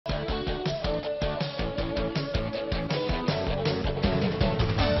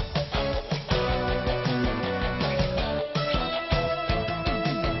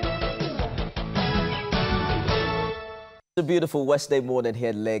It's a beautiful Wednesday morning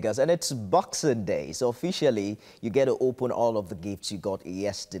here in Lagos, and it's Boxing Day. So officially, you get to open all of the gifts you got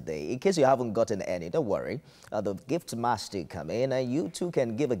yesterday. In case you haven't gotten any, don't worry. The gift master come in, and you too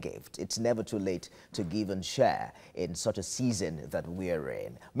can give a gift. It's never too late to give and share in such a season that we're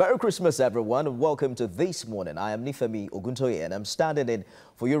in. Merry Christmas, everyone, and welcome to This Morning. I am Nifemi Oguntoye, and I'm standing in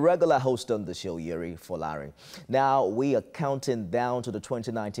for your regular host on the show, Yuri Folari. Now, we are counting down to the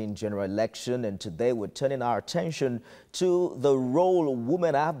 2019 general election, and today we're turning our attention to the role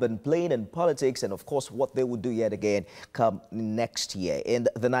women have been playing in politics and, of course, what they will do yet again come next year. In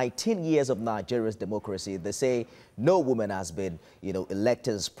the 19 years of Nigeria's democracy, they say no woman has been,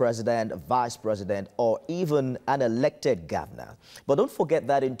 elected as president, vice president, or even an elected governor. But don't forget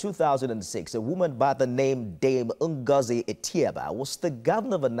that in 2006, a woman by the name Dame Ngozi Etiaba was the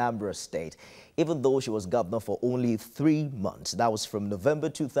governor of Anambra State, even though she was governor for only 3 months. That was from November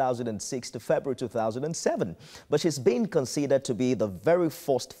 2006 to February 2007. But she's been considered to be the very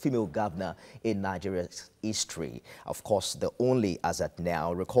first female governor in Nigeria's history. Of course, the only as at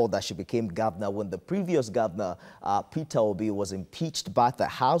now. Recall that she became governor when the previous governor, Peter Obi, was impeached by the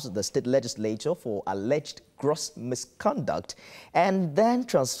House of the State Legislature for alleged gross misconduct and then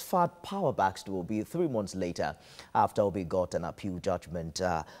transferred power back to Obi 3 months later after Obi got an appeal judgment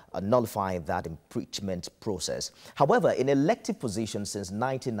nullifying that impeachment process. However, in elective positions since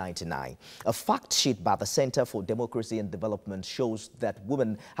 1999, a fact sheet by the Center for Democracy and Development shows that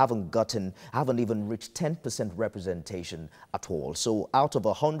women haven't even reached 10% representation at all. So out of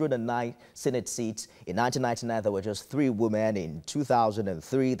 109 Senate seats in 1999, there were just 3 women. In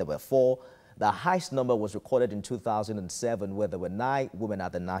 2003, there were 4. The highest number was recorded in 2007, where there were 9 women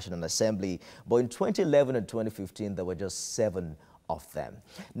at the National Assembly. But in 2011 and 2015, there were just 7 of them.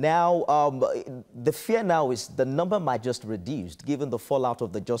 Now, the fear now is the number might just reduce, given the fallout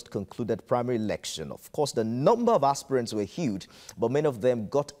of the just concluded primary election. Of course, the number of aspirants were huge, but many of them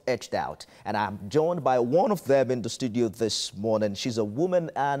got edged out. And I'm joined by one of them in the studio this morning. She's a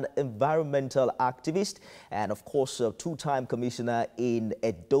woman and environmental activist, and of course, a 2-time commissioner in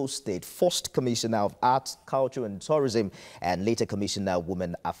Edo State, first commissioner of Arts, Culture and Tourism, and later commissioner of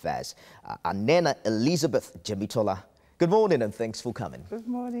Women Affairs. Anena Elizabeth Jemitola. Good morning and thanks for coming. Good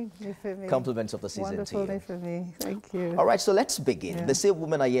morning, Nifemi. Compliments of the season Wonderful to you. Nifemi. Thank you. All right, so let's begin. Yeah. They say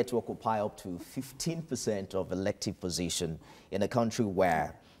women are yet to occupy up to 15% of elective position in a country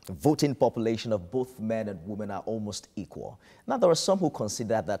where voting population of both men and women are almost equal. Now, there are some who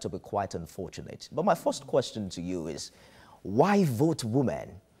consider that to be quite unfortunate. But my first question to you is, why vote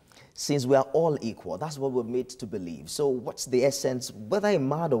women? Since we are all equal, that's what we're made to believe. So what's the essence? Whether a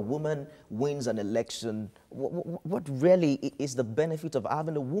man or woman wins an election, what really is the benefit of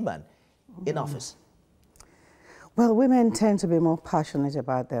having a woman in office? Well, women tend to be more passionate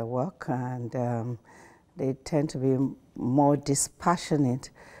about their work, and they tend to be more dispassionate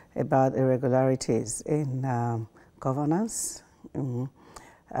about irregularities in governance.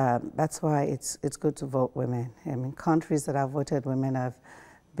 That's why it's good to vote women. I mean, countries that have voted women have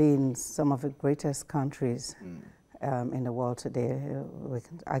been some of the greatest countries in the world today, with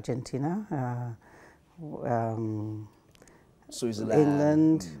Argentina, Switzerland,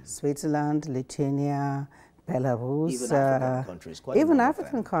 England, Switzerland, Lithuania, Belarus, even African countries, even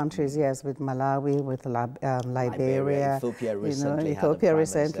African countries, yes, with Malawi, with Liberia, Ethiopia recently, Ethiopia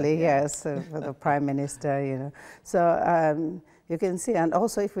recently, yes, for the Prime Minister, So you can see, and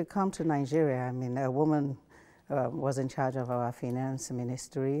also if we come to Nigeria, I mean, a woman was in charge of our finance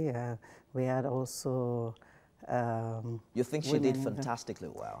ministry. We had also you think she did fantastically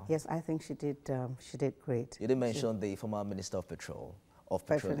well? Yes, I think she did great. You didn't mention the former Minister of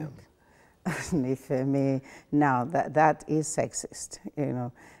Petroleum. Now, that is sexist,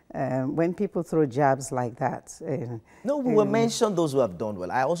 when people throw jabs like that. No, we will mention those who have done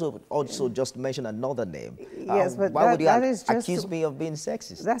well. I also just mentioned another name. Yes, but why would you accuse me of being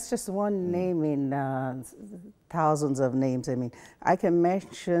sexist? That's just one name in thousands of names. I mean, I can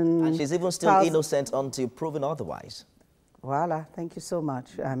mention... And she's even still innocent until proven otherwise. Voila, thank you so much,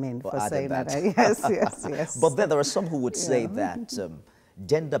 for saying that. Yes, yes. But then there are some who would say that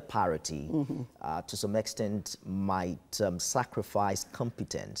gender parity, to some extent, might sacrifice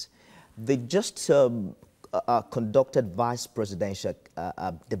competence. They just conducted vice presidential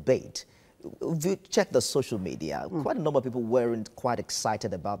debate. If you check the social media, quite a number of people weren't quite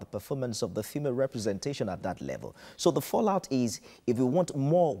excited about the performance of the female representation at that level. So the fallout is, if we want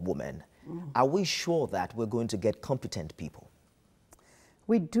more women, are we sure that we're going to get competent people?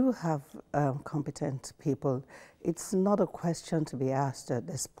 We do have competent people. It's not a question to be asked at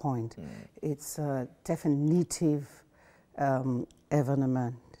this point. It's a definitive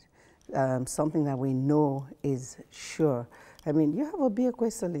evenement. something that we know is sure. I mean, you have Obi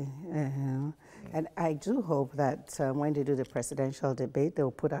Ekwesili, and I do hope that when they do the presidential debate,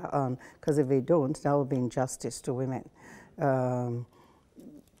 they'll put her on, because if they don't, that will be injustice to women.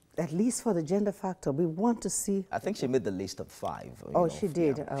 At least for the gender factor, we want to see. I think she made the list of 5. Oh, she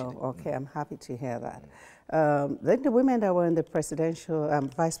did. Yeah, oh, okay. I'm happy to hear that. Then the women that were in the presidential,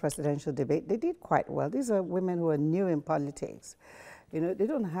 vice presidential debate, they did quite well. These are women who are new in politics. You know, they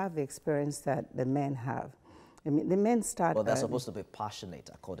don't have the experience that the men have. I mean, the men start. Well, they're supposed to be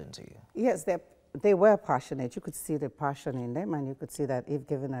passionate, according to you. Yes, they were passionate. You could see the passion in them, and you could see that if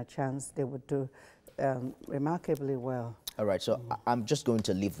given a chance, they would do remarkably well. All right, so I'm just going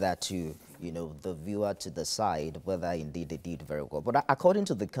to leave that to, you know, the viewer to decide whether indeed they did very well. But according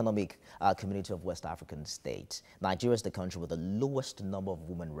to the Economic Community of West African States, Nigeria is the country with the lowest number of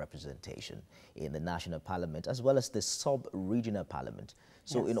women representation in the national parliament, as well as the sub-regional parliament.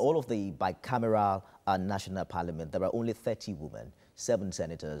 So in all of the bicameral national parliament, there are only 30 women, 7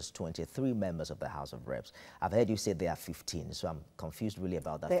 senators, 23 members of the House of Reps. I've heard you say there are 15, so I'm confused really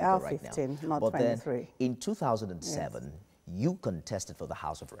about that figure right now. They are 15, not but 23. Then in 2007, you contested for the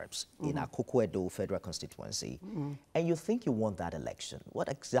House of Reps in Akoko-Edo Federal Constituency, and you think you won that election. What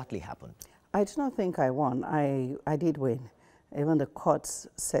exactly happened? I do not think I won. I did win. Even the courts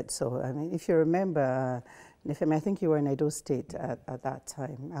said so. I mean, if you remember, Nifemi, I think you were in Edo State at that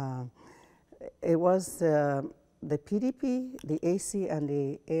time. It was the PDP, the AC, and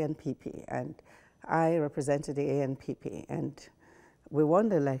the ANPP, and I represented the ANPP, and we won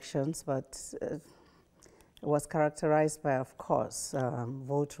the elections, but it was characterized by, of course,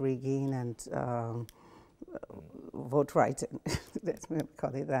 vote rigging and vote writing. Let's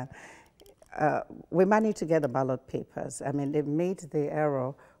call it that. We managed to get the ballot papers. I mean, they made the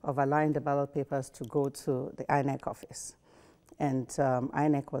error of allowing the ballot papers to go to the INEC office. And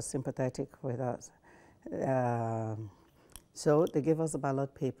INEC was sympathetic with us. So they gave us the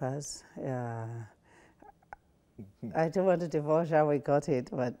ballot papers. I don't want to divulge how we got it,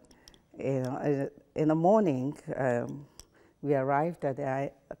 but you know, in the morning, we arrived at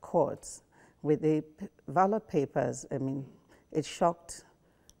the courts with the ballot papers. I mean, it shocked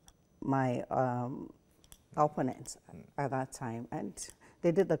my opponents at that time, and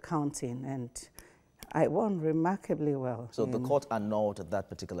they did the counting, and I won remarkably well. So the court annulled that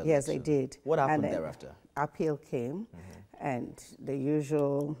particular election? Yes, they did. What happened thereafter? Appeal came, and the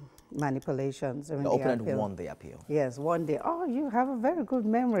usual manipulations. I mean, the opponent won the appeal? Yes, one day. Oh, you have a very good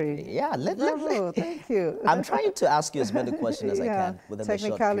memory. Yeah, thank you. I'm trying to ask you as many questions as I can within a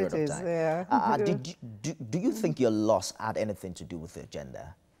short period of time. Yeah. Do you think your loss had anything to do with your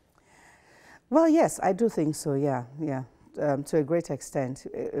gender? Well, yes, I do think so, yeah. To a great extent.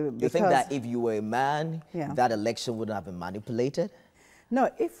 You think that if you were a man, that election wouldn't have been manipulated? No,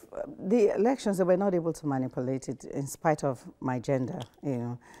 if the elections, they were not able to manipulate it in spite of my gender, you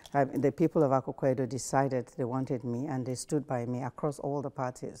know. The people of Akoko-Edo decided they wanted me, and they stood by me across all the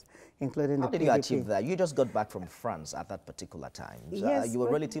parties, including the PDP. How did you achieve that? You just got back from France at that particular time. Yes, you were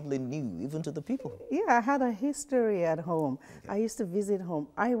relatively new, even to the people. Yeah, I had a history at home. Okay. I used to visit home.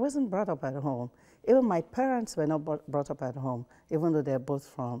 I wasn't brought up at home. Even my parents were not brought up at home, even though they're both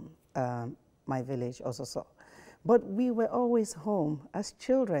from my village, also. But we were always home as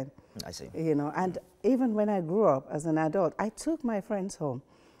children. I see. You know, and even when I grew up as an adult, I took my friends home.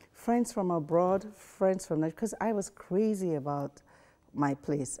 Friends from abroad, friends from, because I was crazy about my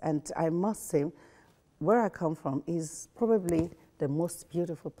place. And I must say, where I come from is probably the most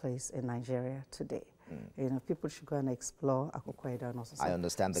beautiful place in Nigeria today. You know, people should go and explore Akoko-Edo and also. I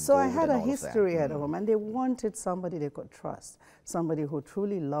understand the So gold I had and a all history at home, and they wanted somebody they could trust, somebody who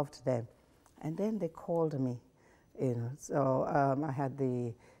truly loved them. And then they called me, you know. So I had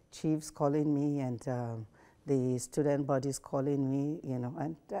the chiefs calling me and the student bodies calling me, you know,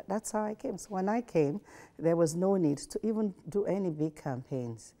 and that's how I came. So when I came, there was no need to even do any big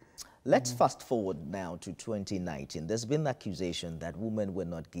campaigns. Let's fast forward now to 2019. There's been accusation that women were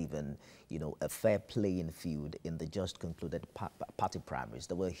not given, you know, a fair playing field in the just concluded party primaries.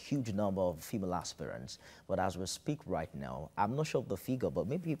 There were a huge number of female aspirants, but as we speak right now, I'm not sure of the figure, but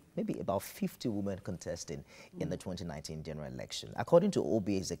maybe about 50 women contesting in the 2019 general election. According to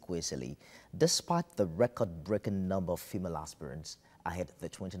Obi Ekwesili, despite the record-breaking number of female aspirants ahead of the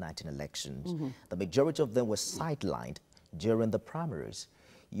 2019 elections, the majority of them were sidelined during the primaries.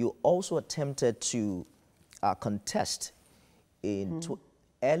 You also attempted to contest in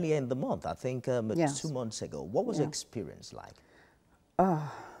earlier in the month, I think 2 months ago. What was your experience like?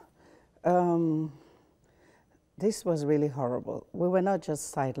 This was really horrible. We were not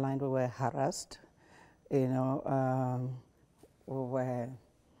just sidelined, we were harassed. You know, we were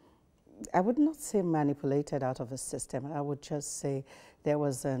I would not say manipulated out of a system. I would just say there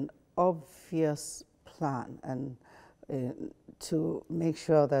was an obvious plan and to make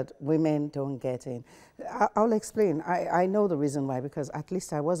sure that women don't get in. I'll explain. I know the reason why, because at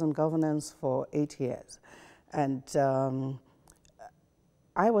least I was in governance for 8 years. And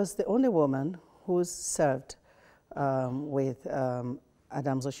I was the only woman who served with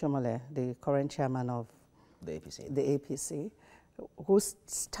Adams Oshomole, the current chairman of the APC. The APC, who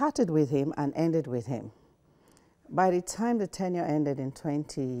started with him and ended with him. By the time the tenure ended in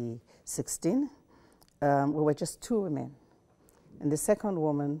 2016, we were just 2 women. And the second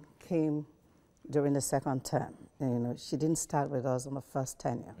woman came during the second term. You know, she didn't start with us on the first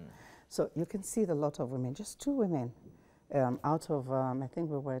tenure. So you can see the lot of women, just 2 women. Out of, I think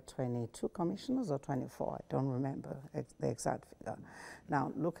we were 22 commissioners or 24, I don't remember the exact figure.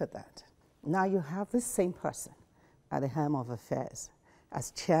 Now, look at that. Now you have this same person at the helm of affairs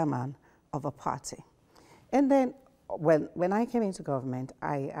as chairman of a party. And then when I came into government,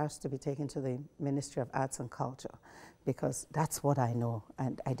 I asked to be taken to the Ministry of Arts and Culture because that's what I know,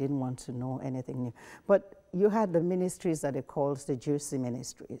 and I didn't want to know anything new. But you had the ministries that it calls the juicy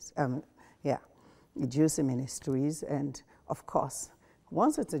ministries. The juicy ministries, and of course,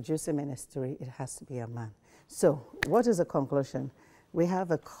 once it's a juicy ministry, it has to be a man. So what is the conclusion? We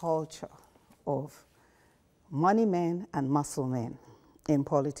have a culture of money men and muscle men in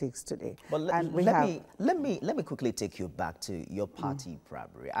politics today. But let me quickly take you back to your party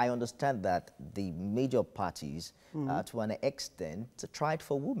primary. I understand that the major parties, to an extent, tried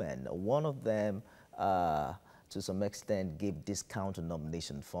for women. One of them, to some extent, gave discount on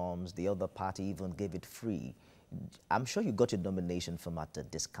nomination forms. The other party even gave it free. I'm sure you got your nomination form at a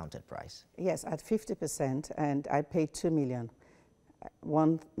discounted price. Yes, at 50%, and I paid 2 million.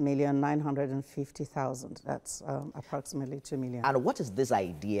 1,950,000. That's approximately 2 million. And what is this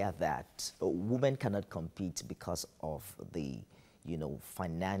idea that women cannot compete because of the, you know,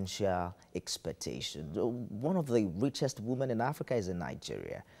 financial expectation? One of the richest women in Africa is in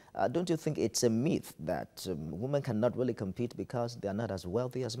Nigeria. Don't you think it's a myth that women cannot really compete because they are not as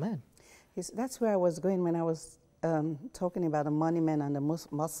wealthy as men? That's where I was going when I was talking about the money men and the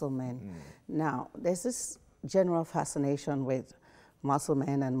muscle men. Now, there's this general fascination with muscle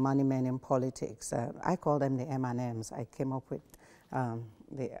men and money men in politics. I call them the M&Ms. I came up with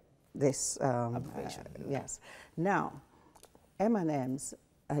this observation. Yes. Now, M&Ms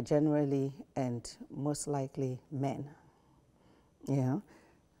are generally and most likely men. You know,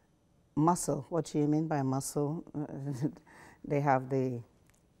 muscle. What do you mean by muscle? They have the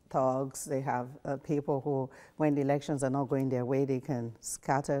thugs. They have people who, when the elections are not going their way, they can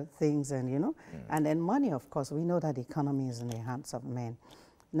scatter things, and you know. And then money, of course. We know that the economy is in the hands of men.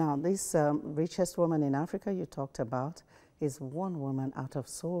 Now, this richest woman in Africa you talked about is one woman out of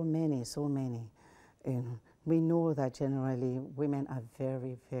so many, so many. You know, we know that generally women are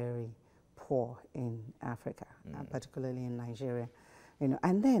very, very poor in Africa, particularly in Nigeria. You know,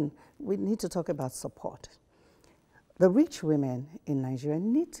 and then we need to talk about support. The rich women in Nigeria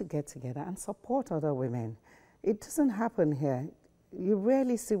need to get together and support other women. It doesn't happen here. You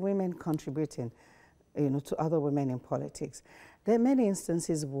rarely see women contributing, you know, to other women in politics. There are many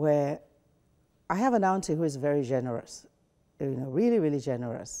instances where I have an auntie who is very generous, you know, really, really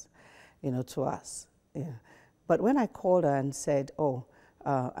generous, you know, to us. Yeah. But when I called her and said, oh,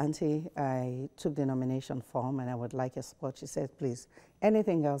 auntie, I took the nomination form and I would like your support, she said, please,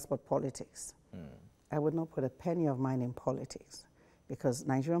 anything else but politics. I would not put a penny of mine in politics because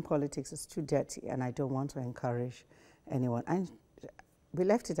Nigerian politics is too dirty and I don't want to encourage anyone. And we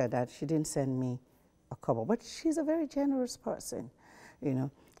left it at that. She didn't send me a couple, but she's a very generous person, you know.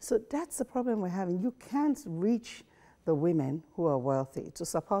 So that's the problem we're having. You can't reach the women who are wealthy to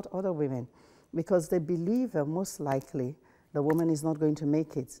support other women because they believe that most likely the woman is not going to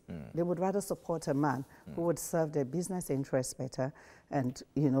make it. They would rather support a man who would serve their business interests better and,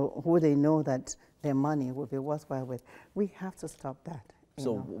 you know, who they know that their money would be worthwhile with. We have to stop that.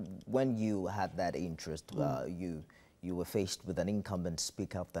 So when you had that interest, you were faced with an incumbent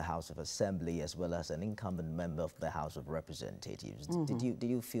Speaker of the House of Assembly as well as an incumbent member of the House of Representatives. Did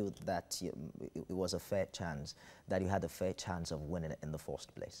you feel that it was a fair chance, that you had a fair chance of winning in the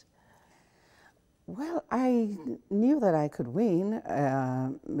first place? Well, I knew that I could win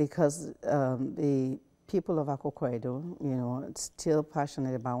because the people of Akoko Edo, you know, still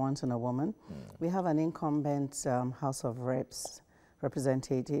passionate about wanting a woman. We have an incumbent House of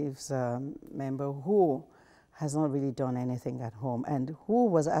Representatives member who has not really done anything at home and who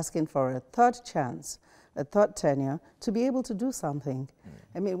was asking for a third chance, a third tenure, to be able to do something.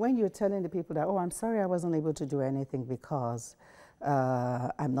 I mean, when you're telling the people that, oh, I'm sorry I wasn't able to do anything because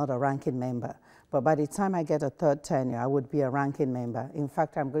I'm not a ranking member. But by the time I get a third tenure, I would be a ranking member. In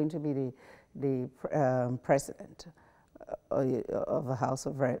fact, I'm going to be the president of the House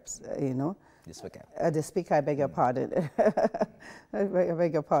of Reps, you know. The Speaker. The Speaker, I beg your pardon. I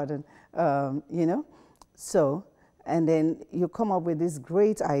beg your pardon, you know. So, and then you come up with this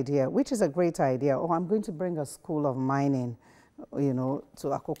great idea, which is a great idea. Oh, I'm going to bring a school of mining, you know, to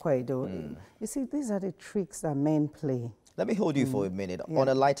Akoko-Edo. You see, these are the tricks that men play. Let me hold you for a minute. Yeah. On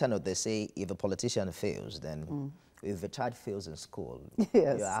a lighter note, they say if a politician fails, then if a child fails in school,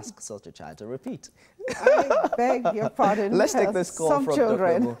 yes. you ask such a child to repeat. I beg your pardon. Let's take this call Some from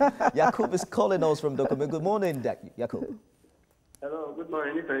children. Yakub is calling us from Dokume. Good morning, Yakub. Hello, good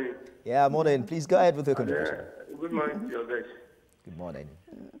morning. Yeah, morning. Please go ahead with your contribution. Good morning to your guys. Good morning.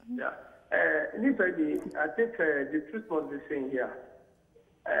 Yeah. Initially, I think the truth must be seen here.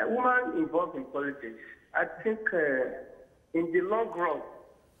 Women involved in politics, I think in the long run,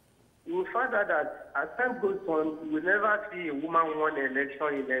 we will find out that as time goes on, we will never see a woman won an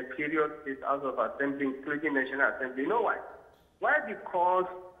election in a period state House of Assembly, including National Assembly. You know why? Why? Because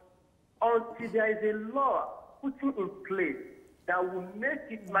until there is a law putting in place that will make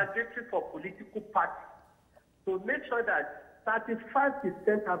it mandatory for political parties to make sure that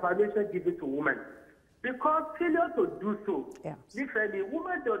 35% evaluation given to women. Because failure to do so, literally,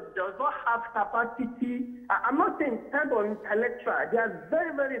 women does not have capacity. I'm not saying in terms of intellectual, they are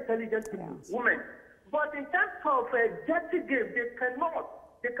very, very intelligent women. But in terms of a dirty game,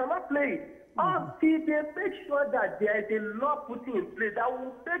 they cannot play it. Until they make sure that there is a law put in place that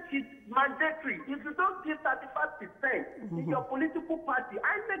will make it mandatory. If you don't give 35% in your political party,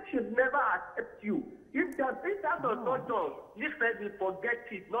 INEC should never accept you. If that does not done, listen, forget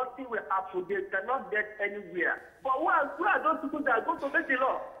it. Nothing will happen. They cannot get anywhere. But who are those people that are going to make the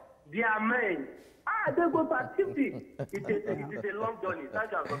law? They are men. They go to activity. It is a long journey.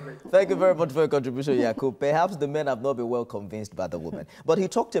 Thank you very much for your contribution, Yakub. Perhaps the men have not been well convinced by the women. But he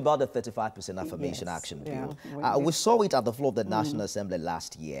talked about the 35% affirmation action bill. We saw it at the floor of the National Assembly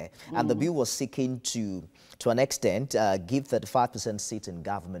last year, and the bill was seeking to an extent, give 35% seat in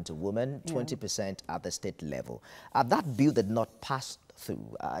government to women, 20% at the state level. That bill did not pass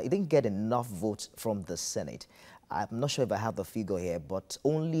through. It didn't get enough votes from the Senate. I'm not sure if I have the figure here, but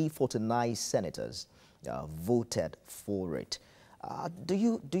only 49 senators voted for it. Do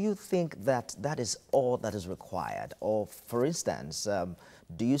you think that that is all that is required? Or, for instance,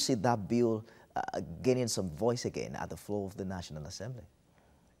 do you see that bill gaining some voice again at the floor of the National Assembly?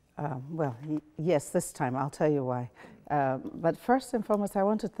 Well, yes, this time. I'll tell you why. But first and foremost, I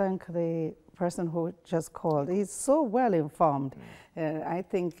want to thank the person who just called. He's so well informed. I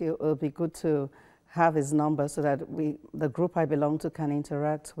think it will be good to have his number so that the group I belong to, can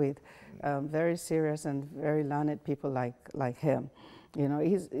interact with very serious and very learned people like him. You know,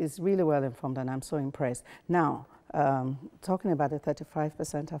 he's really well informed, and I'm so impressed. Now, talking about the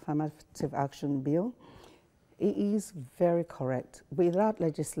 35% affirmative action bill, it is very correct. Without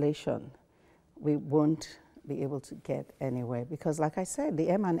legislation, we won't be able to get anywhere, because like I said, the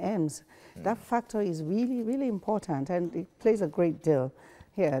M&Ms, that factor is really, really important, and it plays a great deal.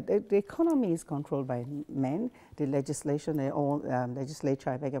 Here, the economy is controlled by men. The legislation, they're all, legislature,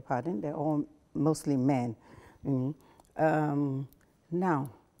 I beg your pardon, they're all mostly men. Now,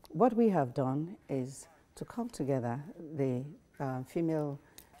 what we have done is to come together, the female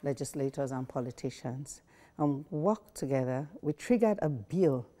legislators and politicians, and work together. We triggered a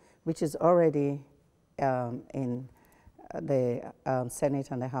bill which is already in the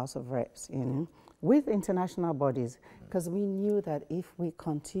Senate and the House of Reps, with international bodies, because we knew that if we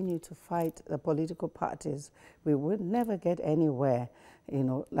continue to fight the political parties, we would never get anywhere. You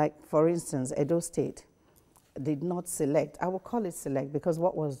know, like for instance, Edo State did not select. I will call it select because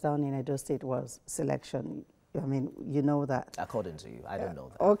what was done in Edo State was selection. I mean, you know that. According to you, I don't know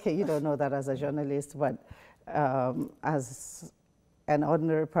that. Okay, you don't know that as a journalist, but as an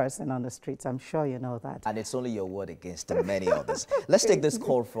ordinary person on the streets, I'm sure you know that. And it's only your word against many others. Let's take this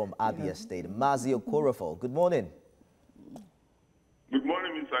call from Abia State. Mazio Korofo, good morning. Good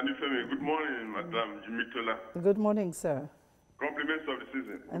morning, Mr. Anifemi. Good morning, Madam Jimitola. Good morning, sir. Compliments of the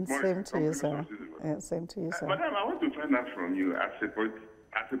season. And same to you, sir. Yeah, same to you, sir. Madam, I want to find out from you as a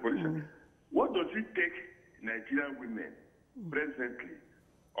politician, what does it take Nigerian women presently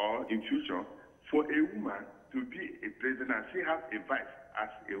or in future for a woman to be a president and she has a vice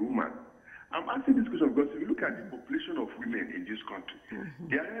as a woman? I'm asking this question because if you look at the population of women in this country,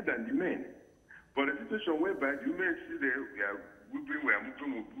 they are higher than the men. But a situation whereby the women see we are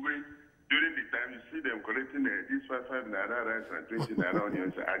moving. During the time, you see them collecting this 5 naira rice and 20 naira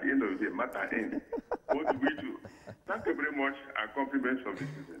onions. At the end of the day, matter ends. What do we do? Thank you very much, and compliments from the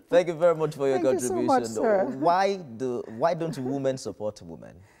students. Thank you very much for your Thank you contribution. so much, sir. Why don't women support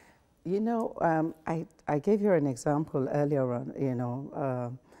women? You know, I gave you an example earlier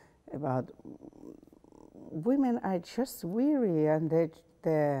on, about women are just weary and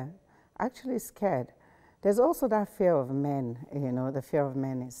they're actually scared. There's also that fear of men, the fear of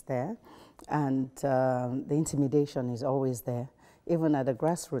men is there, and the intimidation is always there, even at the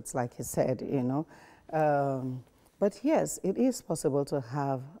grassroots, like you said, But yes, it is possible to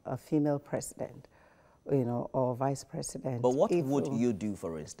have a female president, or vice president. But what would you do,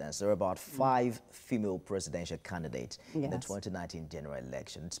 for instance? There are about 5 female presidential candidates in the 2019 general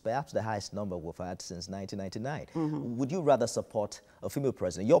election. It's perhaps the highest number we've had since 1999. Would you rather support a female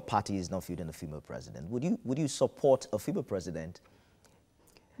president? Your party is not fielding a female president. Would you support a female president?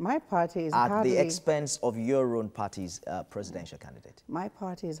 My party is at the expense of your own party's presidential candidate? My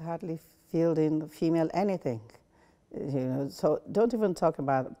party is hardly fielding female anything. So don't even talk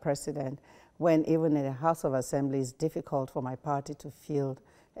about president when even in the House of Assembly it's difficult for my party to field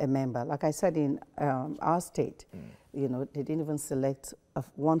a member. Like I said, in our state, they didn't even select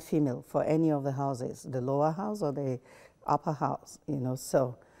one female for any of the houses, the lower house or the upper house,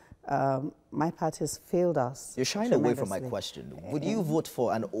 so my party has failed us. You're shying away from my question. Would you vote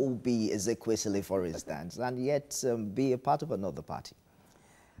for an OB Ezekwesili, for instance, and yet be a part of another party?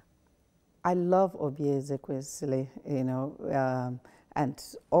 I love Obi Ezekwesili, and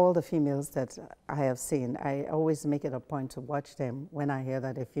all the females that I have seen. I always make it a point to watch them when I hear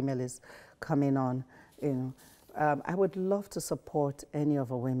that a female is coming on. I would love to support any of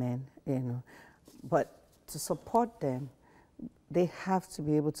the women, but to support them, they have to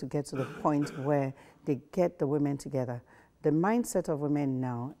be able to get to the point where they get the women together. The mindset of women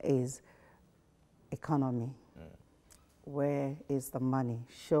now is economy. Where is the money?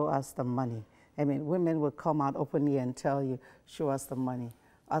 Show us the money. I mean, women will come out openly and tell you, show us the money.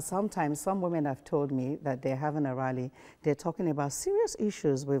 Or sometimes some women have told me that they're having a rally. They're talking about serious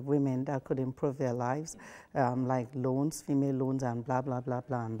issues with women that could improve their lives, like loans, female loans, and blah, blah, blah,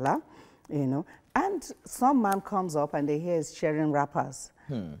 blah, and blah. And some man comes up and they hear is sharing wrappers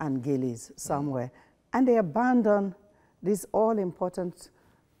and gillies somewhere. And they abandon this all-important,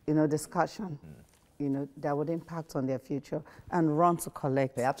 discussion. That would impact on their future and run to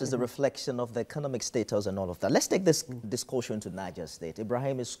collect. Perhaps it's a reflection of the economic status and all of that. Let's take this discussion to Niger State.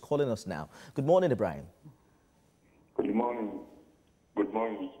 Ibrahim is calling us now. Good morning, Ibrahim. Good morning. Good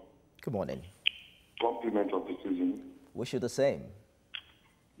morning. Good morning. Compliment of the season. Wish you the same.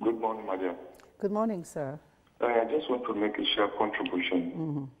 Good morning, madam. Good morning, sir. I just want to make a short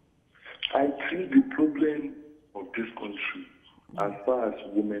contribution. I think the problem of this country, as far as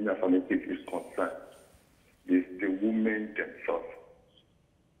women affirmative is concerned, is the women themselves.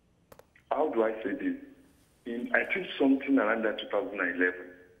 How do I say this? I think something around that 2011,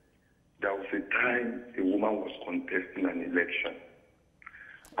 there was a time a woman was contesting an election.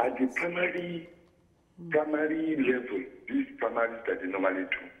 At the primary level, these primaries that they normally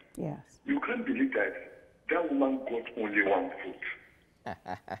do, yes, you can't believe that woman got only 1 vote.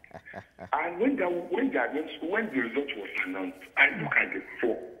 And when the result was announced, I look at the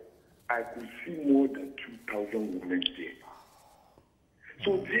floor. I could see more than 2,000 women there.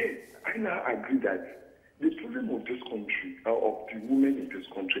 So there, I now agree that the problem of this country, of the women in this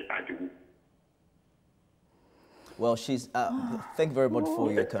country, are the women. Well, she's. Thank you very much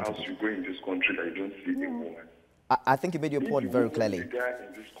for your contribution. As you go in this country, that you don't see a woman. I think you made your point very clearly. The leader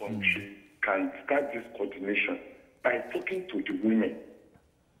in this country can start this coordination by talking to the women.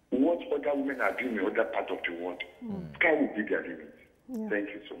 What other women are doing in other parts of the world. Sky will be their limit. Yeah. Thank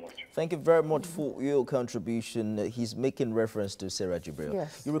you so much. Thank you very much for your contribution. He's making reference to Sarah Jibril.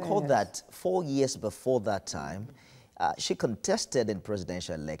 Yes, you recall that 4 years before that time, she contested in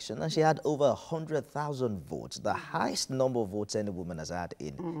presidential election and she had over 100,000 votes, the highest number of votes any woman has had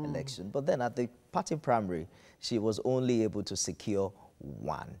in election. But then at the party primary, she was only able to secure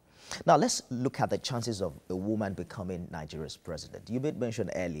 1. Now, let's look at the chances of a woman becoming Nigeria's president. You made mention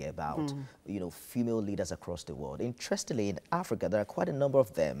earlier about, female leaders across the world. Interestingly, in Africa, there are quite a number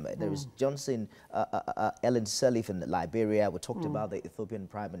of them. There is Johnson, Ellen Sirleaf in Liberia. We talked about the Ethiopian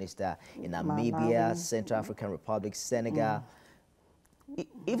Prime Minister in Namibia, Central African Republic, Senegal.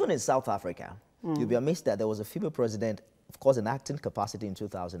 Even in South Africa, you'll be amazed that there was a female president, of course, in acting capacity in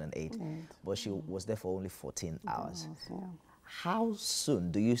 2008, but she was there for only 14 hours. Yeah. How soon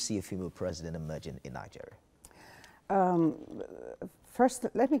do you see a female president emerging in Nigeria? First,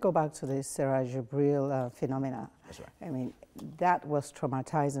 let me go back to the Sarah Jibril phenomena. That's right. I mean, that was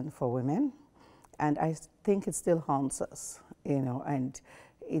traumatizing for women, and I think it still haunts us, and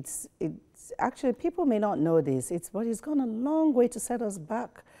it's actually, people may not know this, but it's gone a long way to set us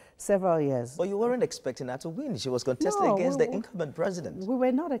back several years. But you weren't expecting her to win. She was contesting against the incumbent president. We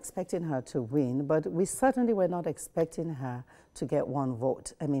were not expecting her to win, but we certainly were not expecting her to get one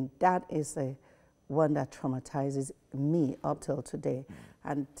vote. I mean, that is one that traumatizes me up till today.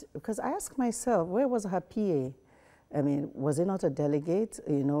 And because I ask myself, where was her PA? I mean, was it not a delegate?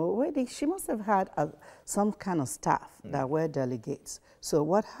 You know, she must have had some kind of staff that were delegates. So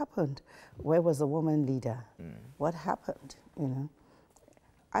what happened? Where was the woman leader? What happened? You know,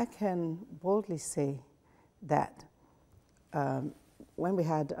 I can boldly say that when we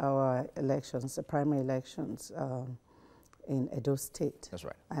had our elections, the primary elections in Edo State, that's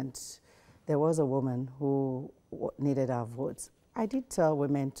right, and there was a woman who needed our votes, I did tell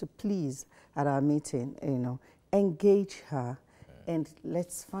women to please, at our meeting, you know, engage her, and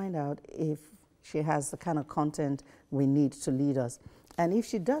let's find out if she has the kind of content we need to lead us. And if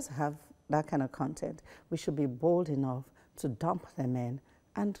she does have that kind of content, we should be bold enough to dump the men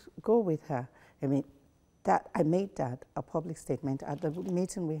and go with her. I mean, I made that a public statement at the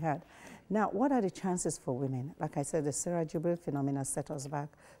meeting we had. Now, what are the chances for women? Like I said, the Sarah Jibril phenomena set us back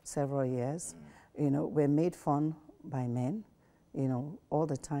several years. You know, we're made fun by men, you know, all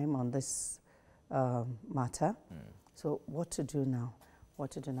the time on this matter. So what to do now?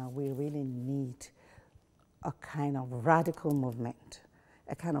 What to do now? We really need a kind of radical movement,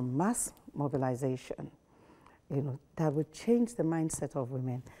 a kind of mass mobilization, you know, that would change the mindset of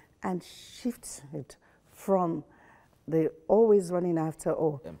women and shift it from the always running after,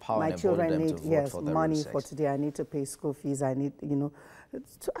 oh, my children need, yes, money for today, I need to pay school fees, I need, you know,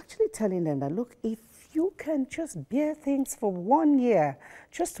 to actually telling them that, look, if you can just bear things for 1 year,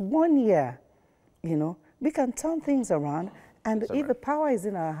 just 1 year, you know, we can turn things around, and if the power is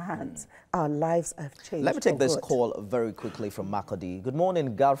in our hands, our lives have changed. Let me take this call very quickly from Makodi. Good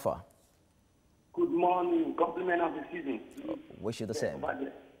morning, Garfa. Good morning. Compliment of the season. Wish you the same.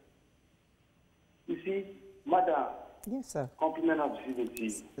 You see, Madam. Yes, sir. Compliment of the season to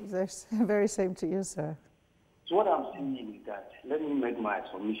you. The very same to you, sir. So what I'm saying is that, let me make my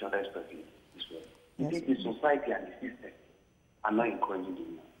submission respectfully this way. You see, the society and the system are not encouraging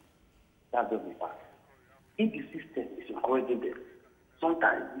them. That's just the fact. If the system is encouraging them,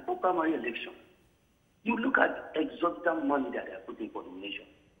 sometimes before primary election, you look at exorbitant money that they are putting for the nation.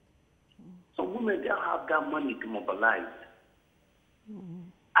 Some women, they don't have that money to mobilize.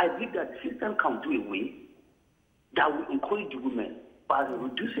 I believe that the system can do a way that will encourage the women by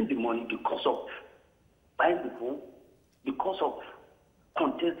reducing the money because of buying the phone, because of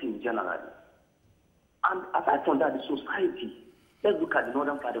contesting generally. And aside from that, the society, let's look at the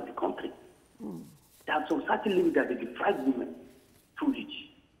northern part of the country. There are some certain limits that they deprive women to reach.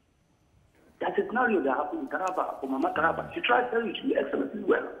 That's a scenario that happened in Taraba, for Mama Taraba. She tried to reach me excellently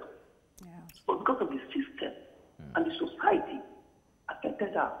well. But because of the system and the society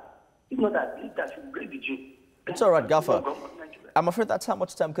affected her, if not, I believe that she break the gene. It's all right, Gaffer. I'm afraid that's how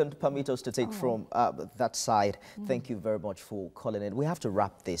much time can permit us to take from that side. Thank you very much for calling in. We have to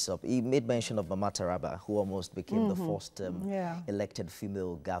wrap this up. He made mention of Mama Taraba, who almost became the first elected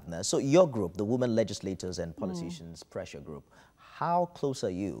female governor. So your group, the Women Legislators and Politicians Pressure Group, how close are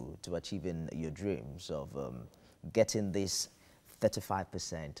you to achieving your dreams of getting this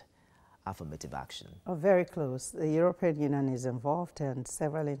 35% affirmative action? Oh, very close. The European Union is involved and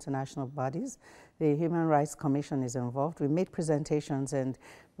several international bodies. The Human Rights Commission is involved. We made presentations and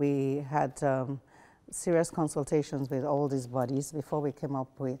we had serious consultations with all these bodies before we came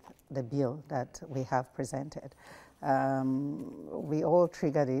up with the bill that we have presented. We all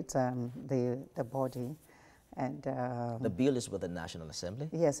triggered it, the body. And the bill is with the National Assembly?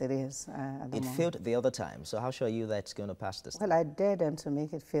 Yes, it is. It failed the other time, so how sure are you that it's going to pass this time? Well, I dare them to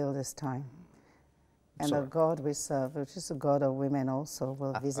make it fail this time. And the God we serve, which is a God of women also,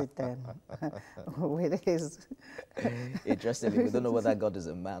 will visit them with his... Interestingly, we don't know whether God is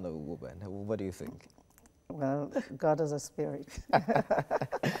a man or a woman. What do you think? Well, God is a spirit.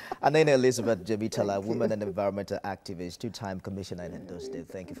 Anene Elizabeth Jemitala, woman and environmental activist, two-time commissioner in Edo State.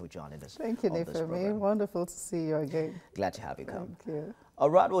 Thank you for joining us. Thank you, Nifemi. Wonderful to see you again. Glad to have you come. Thank you. All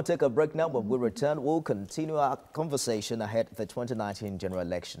right, we'll take a break now. When we return, we'll continue our conversation ahead of the 2019 general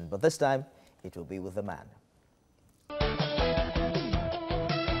election. But this time, it will be with the man.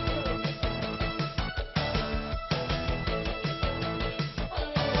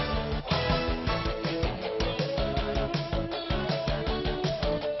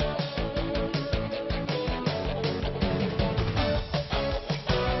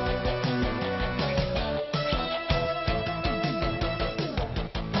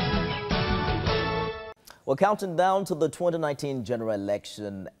 Well, counting down to the 2019 general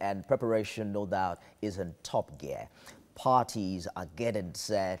election, and preparation, no doubt, is in top gear. Parties are getting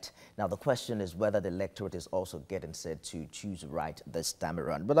set. Now, the question is whether the electorate is also getting set to choose right this time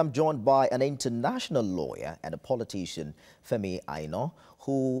around. But I'm joined by an international lawyer and a politician, Femi Aino,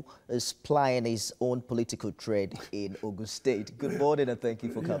 who is plying his own political trade in Ogun State. Good morning and thank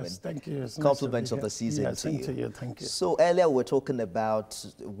you for coming. Yes, thank you. It's Compliments nice of the season yes, to you. Thank you. So earlier we were talking about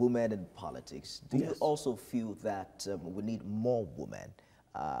women in politics. Do yes. you also feel that we need more women?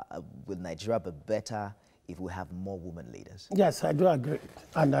 Will Nigeria be better if we have more women leaders? Yes, I do agree.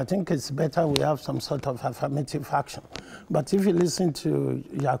 And I think it's better we have some sort of affirmative action. But if you listen to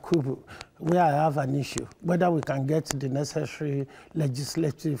Yakubu, where I have an issue, whether we can get the necessary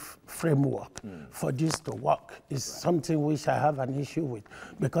legislative framework for this to work is something which I have an issue with,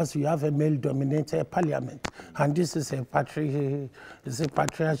 because you have a male-dominated parliament, and this is a patriarchal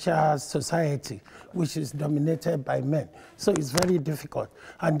society which is dominated by men. So it's very difficult.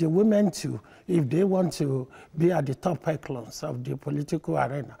 And the women too, if they want to be at the top echelons of the political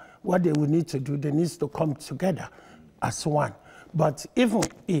arena, what they will need to do, they need to come together as one. But even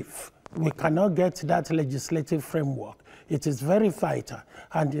if we cannot get that legislative framework, it is very vital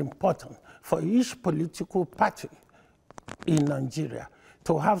and important for each political party in Nigeria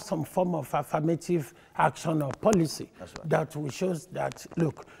to have some form of affirmative action or policy that will show that,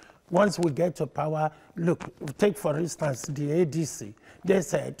 look, once we get to power, look, take for instance the ADC. They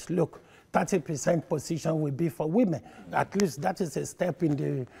said, look, 30% position will be for women. At least that is a step in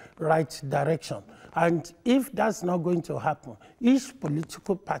the right direction. And if that's not going to happen, each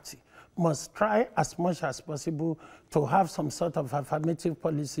political party must try as much as possible to have some sort of affirmative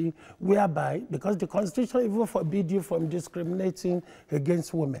policy whereby, because the Constitution even forbids you from discriminating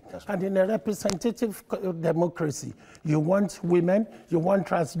against women. And in a representative democracy, you want women, you want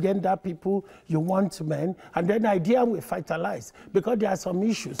transgender people, you want men, and then idea will vitalize, because there are some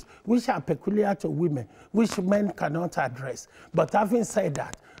issues which are peculiar to women, which men cannot address. But having said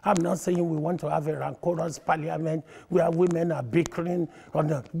that, I'm not saying we want to have a rancorous parliament where women are bickering or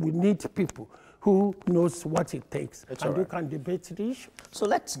not. We need people who knows what it takes and who can debate the issue. So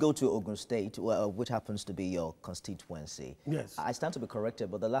let's go to Ogun State, which happens to be your constituency. Yes. I stand to be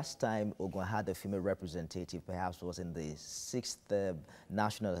corrected, but the last time Ogun had a female representative perhaps was in the 6th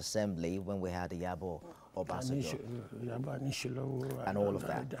National Assembly when we had the Yabo Obasanjo and all of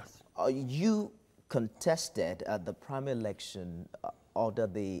that. You contested at the primary election under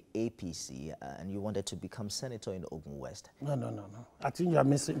the APC, and you wanted to become senator in Ogun West. No. I think you're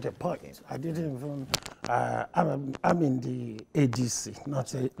missing the point. I didn't even, I'm in the ADC, not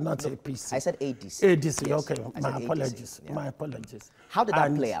APC. I said ADC. ADC, yes. okay. My apologies. Yeah. My apologies. How did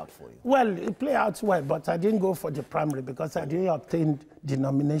that play out for you? Well, it played out well, but I didn't go for the primary because I didn't obtain the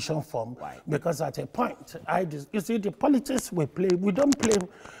nomination form. Why? Because at a point, you see, the politics we play, we don't play,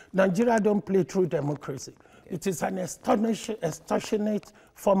 Nigeria don't play through democracy. It is an extortionate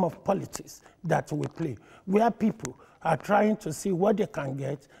form of politics that we play, where people are trying to see what they can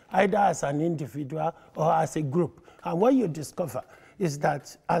get, either as an individual or as a group. And what you discover is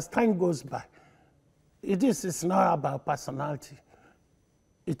that as time goes by, it's not about personality.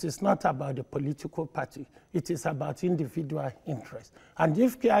 It is not about the political party. It is about individual interest. And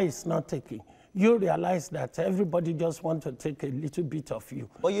if care is not taken, you realize that everybody just wants to take a little bit of you.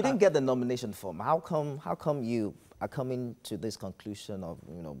 Well, you didn't get the nomination form. How come you are coming to this conclusion of,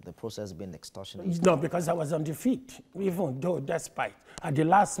 the process being extortionate? No, because I was on the feet, even though despite. At the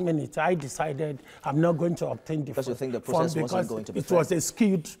last minute, I decided I'm not going to obtain the form. Because you think the process wasn't going to be fair? It was a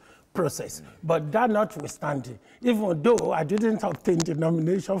skewed process. But that notwithstanding, even though I didn't obtain the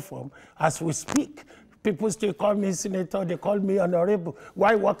nomination form, as we speak, people still call me senator, they call me honorable.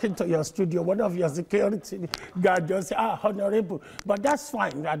 Why walk into your studio, one of your security guards just say, honorable. But that's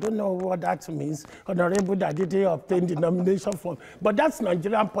fine. I don't know what that means. Honorable that didn't obtain the nomination form. But that's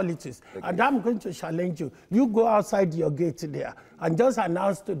Nigerian politics. Okay. And I'm going to challenge you. You go outside your gate there and just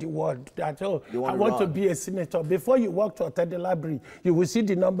announce to the world that, I want to be a senator. Before you walk to Otede Library, you will see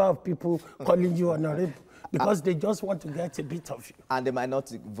the number of people calling you honorable. Because they just want to get a bit of you. And they might not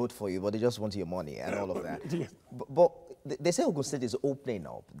vote for you, but they just want your money and all of that. Yeah. But they say Ogun State is opening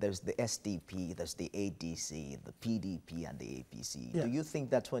up. There's the SDP, there's the ADC, the PDP, and the APC. Yeah. Do you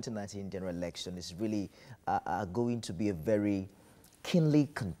think that 2019 general election is really going to be a very keenly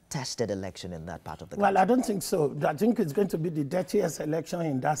contested election in that part of the country? Well, I don't think so. I think it's going to be the dirtiest election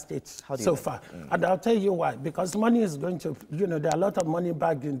in that state so far. And I'll tell you why. Because money is going to, there are a lot of money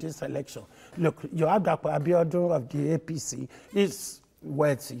back in this election. Look, you have Dr. Abiodun of the APC, he's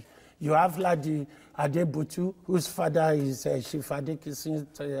wealthy. You have Ladi Adebutu, whose father is Shifade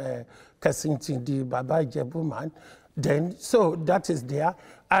Kessington, the Baba Ijebu man. Then, so that is there.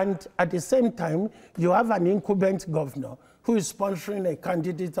 And at the same time, you have an incumbent governor who is sponsoring a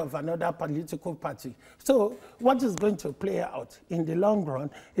candidate of another political party. So what is going to play out in the long run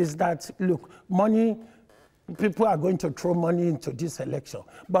is that, look, money, people are going to throw money into this election.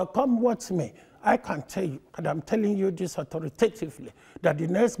 But come what may, I can tell you, and I'm telling you this authoritatively, that the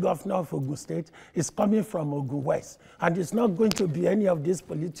next governor of Ogun State is coming from Ogun West. And it's not going to be any of these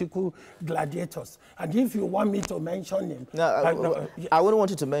political gladiators. And if you want me to mention him... No, I wouldn't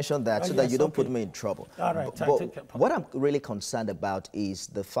want you to mention that so that you don't put me in trouble. All right, but what I'm really concerned about is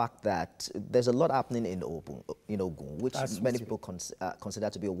the fact that there's a lot happening in Ogun, which many people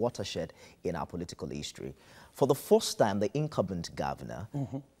consider to be a watershed in our political history. For the first time, the incumbent governor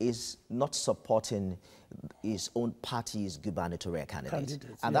is not supporting his own party's gubernatorial candidates.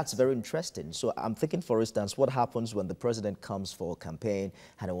 And that's very interesting. So I'm thinking, for instance, what happens when the president comes for a campaign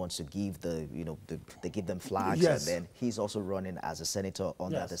and he wants to give they give them flags, and then he's also running as a senator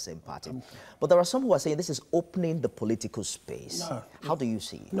under the same party. But there are some who are saying this is opening the political space. No. How do you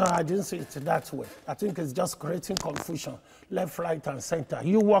see it? No, I didn't see it that way. I think it's just creating confusion, left, right, and center.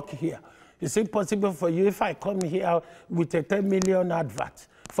 You work here. Is it possible for you, if I come here with a 10 million advert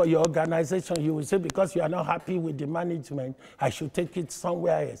for your organization, you will say because you are not happy with the management, I should take it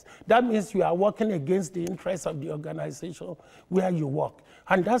somewhere else. That means you are working against the interests of the organization where you work.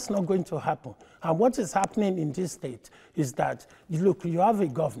 And that's not going to happen. And what is happening in this state is that, look, you have a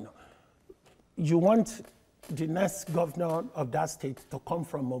governor. You want the next governor of that state to come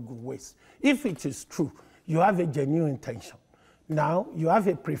from Ogun West. If it is true, you have a genuine intention. Now, you have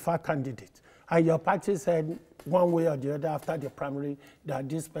a preferred candidate, and your party said one way or the other after the primary that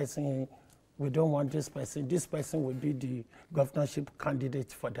this person, we don't want this person will be the governorship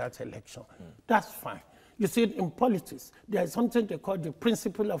candidate for that election. That's fine. You see, in politics, there is something they call the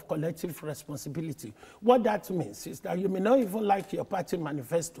principle of collective responsibility. What that means is that you may not even like your party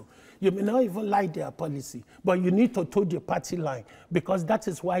manifesto, you may not even like their policy, but you need to toe the party line because that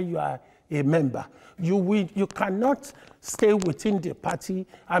is why you are a member. You cannot stay within the party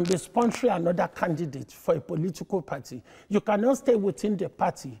and be sponsoring another candidate for a political party. You cannot stay within the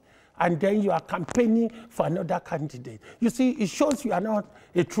party and then you are campaigning for another candidate. You see, it shows you are not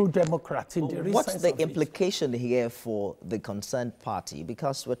a true Democrat in the real sense of it. What's the implication here for the concerned party?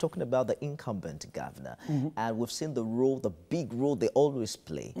 Because we're talking about the incumbent governor, and we've seen the role, the big role they always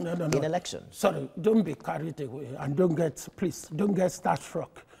play in elections. Sorry, don't be carried away and please, don't get starstruck.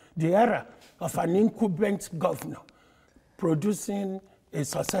 The era of an incumbent governor producing a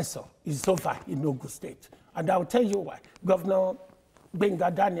successor is over in Ogun State. And I'll tell you why. Governor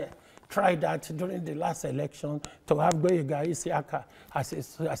Benga Daniel tried that during the last election to have Gboyega Isiaka as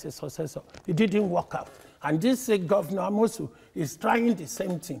a successor. It didn't work out. And this Governor Amosu is trying the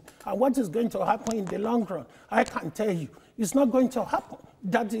same thing. And what is going to happen in the long run? I can tell you, it's not going to happen.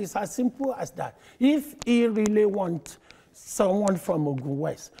 That is as simple as that. If he really wants someone from Ogun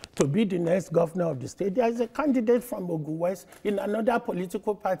West to be the next governor of the state, there is a candidate from Ogun West in another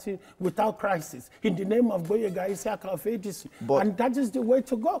political party without crisis in the name of Gboyega Isiaka of ADC. And that is the way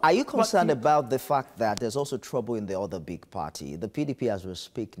to go. Are you concerned about the fact that there's also trouble in the other big party? The PDP, as we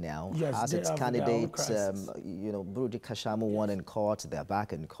speak now, has its candidates. Brudi Kashamu won in court. They're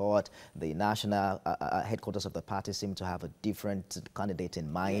back in court. The national headquarters of the party seem to have a different candidate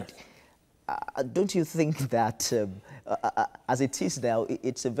in mind. Don't you think that, as it is now,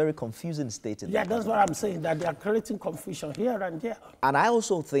 it's a very confusing state? That's what I'm saying, that they are creating confusion here and there. And I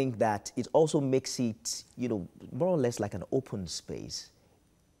also think that it also makes it, more or less like an open space.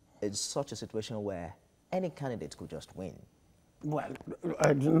 It's such a situation where any candidate could just win. Well,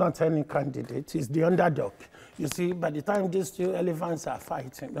 not any candidate. It's the underdog. You see, by the time these two elephants are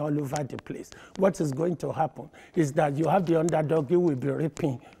fighting all over the place, what is going to happen is that you have the underdog who will be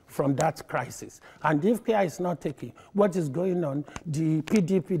reaping from that crisis. And if care is not taken, what is going on, the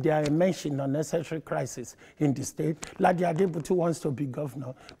PDP, they are mentioning unnecessary crisis in the state. Ladi Adebutu wants to be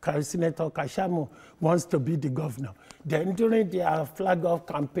governor. Senator Kashamu wants to be the governor. Then during their flag-off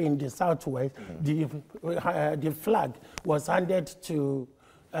campaign in the Southwest, the flag was handed to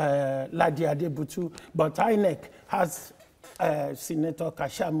Ladi Adebutu, but INEC has Senator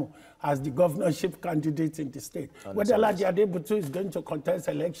Kashamu as the governorship candidate in the state. Whether Ladi Adebutu is going to contest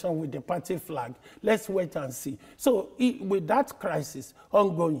election with the party flag, let's wait and see. So with that crisis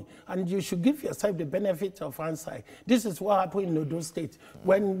ongoing, and you should give yourself the benefit of hindsight. This is what happened in Odo State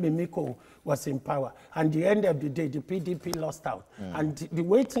when Mimiko was in power. And at the end of the day, the PDP lost out. And the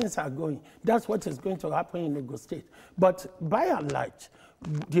way things are going, that's what is going to happen in Odo State. But by and large,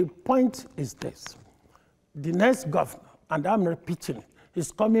 the point is this. the next governor, and I'm repeating it,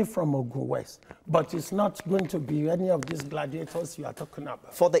 is coming from Ogun West, but it's not going to be any of these gladiators you are talking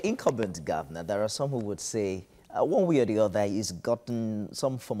about. For the incumbent governor, there are some who would say, one way or the other, he's gotten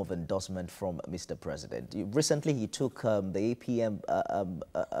some form of endorsement from Mr. President. Recently, he took the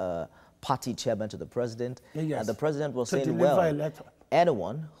APM party chairman to the president, yes, and the president was saying, well,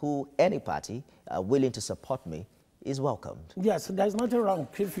 any party willing to support me is welcomed. Yes, there's nothing wrong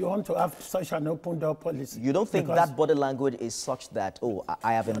if you want to have such an open door policy. You don't think that body language is such that, oh,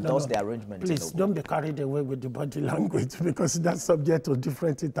 I have endorsed the arrangement? Please, don't be carried away with the body language, because that's subject to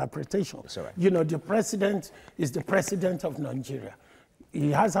different interpretations. Right. You know, the president is the president of Nigeria. He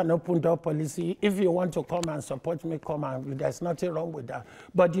has an open door policy. If you want to come and support me, come and there's nothing wrong with that.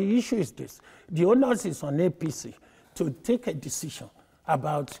 But the issue is this. The onus is on APC to take a decision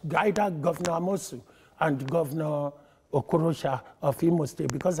about either Governor Amosu and Governor Okorocha of Imo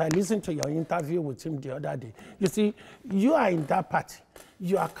State, because I listened to your interview with him the other day. You see, you are in that party.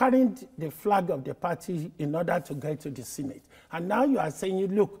 You are carrying the flag of the party in order to get to the Senate. And now you are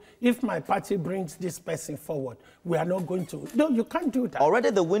saying, look, if my party brings this person forward, we are not going to. No, you can't do that.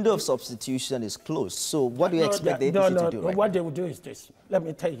 Already the window of substitution is closed. So what do you expect the APC to do right what now? They will do is this. Let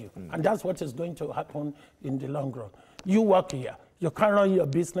me tell you. And that's what is going to happen in the long run. You work here. You can't run your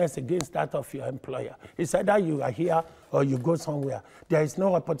business against that of your employer. It's either you are here or you go somewhere. There is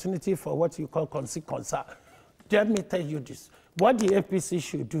no opportunity for what you call consequence. Let me tell you this. What the APC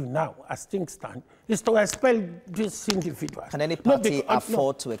should do now, as things stand, is to expel these individuals. Can any party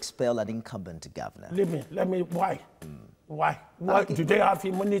afford to expel an incumbent governor? Let me, why? Why? Okay. Do they have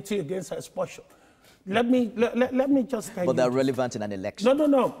immunity against expulsion? Let me just tell you. But they're relevant in an election.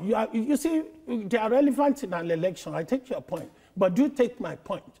 No. You see, they are relevant in an election. I take your point. But do take my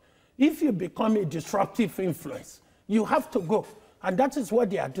point. If you become a disruptive influence, you have to go. And that is what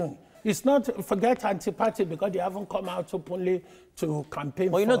they are doing. It's not, forget anti-party because they haven't come out openly to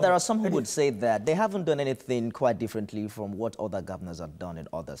campaign. Well, you know, there are some who would say that they haven't done anything quite differently from what other governors have done in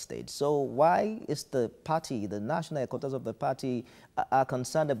other states. So why is the party, the national headquarters of the party, are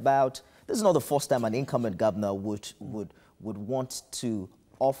concerned about, this is not the first time an incumbent governor would want to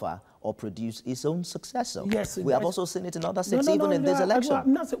offer or produce his own successor. Yes, we have also seen it in other states, even in this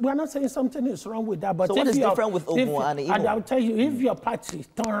election. We're not saying something is wrong with that. But so what is different with Ogun and Imo? And I'll tell you, if your party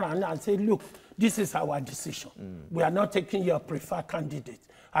turn around and say, look, this is our decision. We are not taking your preferred candidate.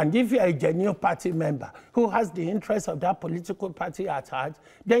 And if you're a genuine party member who has the interest of that political party at heart,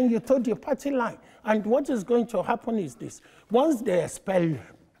 then you told your party line. And what is going to happen is this. Once they expel you,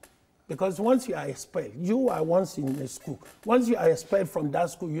 because once you are expelled, you are once in a school. Once you are expelled from that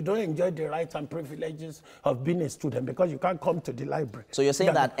school, you don't enjoy the rights and privileges of being a student because you can't come to the library. So you're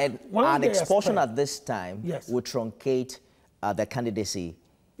saying that an expulsion at this time would truncate the candidacy,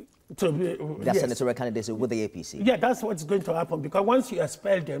 their senatorial candidacy with the APC? Yeah, that's what's going to happen, because once you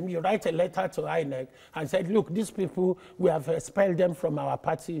expel them, you write a letter to INEC and said, look, these people, we have expelled them from our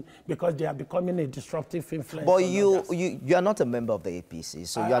party because they are becoming a disruptive influence. But you are not a member of the APC,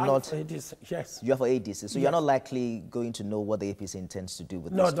 so you are not... ADC, yes. You are for ADC, so you're not likely going to know what the APC intends to do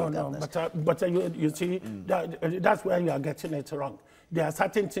with these two governors. But you see, that's where you are getting it wrong. There are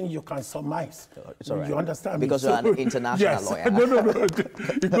certain things you can surmise. Right. You understand because me? Because you're an international lawyer. No.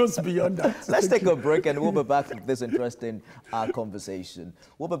 It goes beyond that. Let's take a break and we'll be back with this interesting conversation.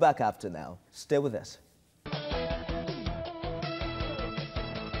 We'll be back after now. Stay with us.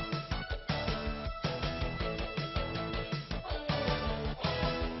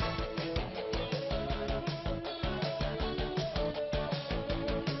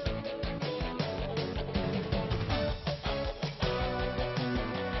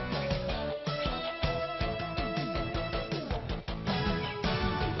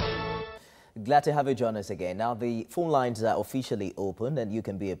 Glad to have you join us again. Now, the phone lines are officially open and you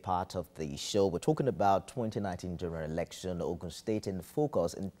can be a part of the show. We're talking about 2019 general election, Ogun State in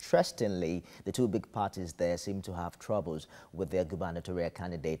focus. Interestingly, the two big parties there seem to have troubles with their gubernatorial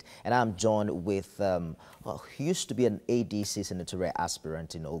candidate. And I'm joined with who used to be an ADC senatorial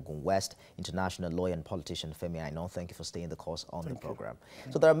aspirant in Ogun West, international lawyer and politician Femi Aino. Thank you for staying the course on the program.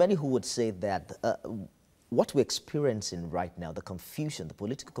 So there are many who would say that what we're experiencing right now, the confusion, the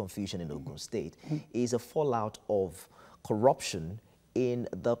political confusion in Ogun State, is a fallout of corruption in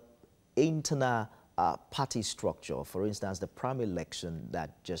the internal party structure. For instance, the primary election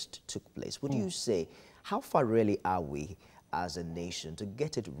that just took place. Would you say, how far really are we as a nation to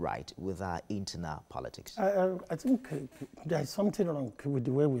get it right with our internal politics? I think there's something wrong with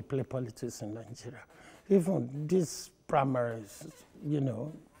the way we play politics in Nigeria. Even these primaries, you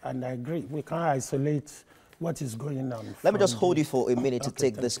know, and I agree, we can't isolate what is going on. Let me just hold you for a minute to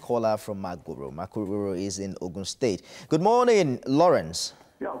take this caller from Maguro. Maguro is in Ogun State. Good morning, Lawrence.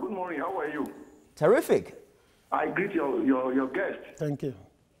 Yeah, good morning. How are you? Terrific. I greet your guest. Thank you.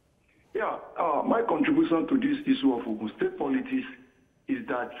 Yeah, my contribution to this issue of Ogun State politics is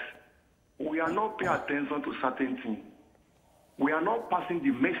that we are not paying attention to certain things. We are not passing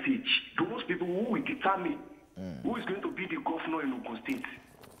the message to those people who will determine who is going to be the governor in Ogun State,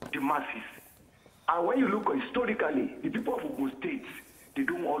 the masses. And when you look historically, the people of Ogun State, they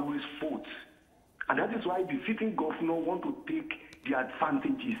don't always vote. And that is why the sitting governor want to take the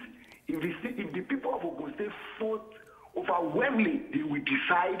advantages. If the people of Ogun State vote overwhelmingly, they will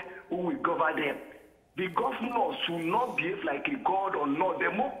decide who will govern them. The governor should not behave like a god or not.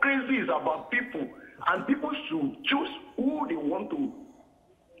 Democracy is about people, and people should choose who they want to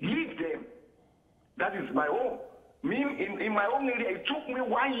lead them. That is my own. In my own area, it took me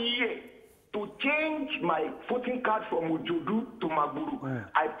 1 year to change my voting card from Ujodu to Magburu.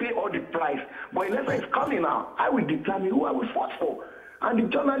 I pay all the price. But election is coming now. I will determine who I will vote for. And the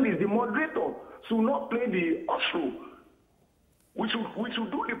journalist, the moderator, should not play the usher. We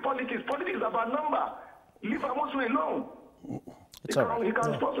should do the politics. Politics is about number. Leave Amosu alone. He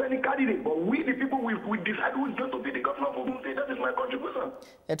can sponsor any candidate, but we, the people, we decide who is going to be the governor of Ogun State. That is my contribution.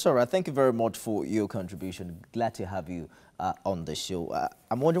 It's all right. Thank you very much for your contribution. Glad to have you on the show.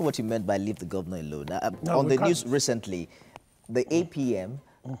 I'm wondering what you meant by leave the governor alone. On the news recently, the APM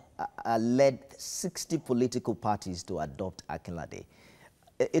led 60 political parties to adopt Akinlade.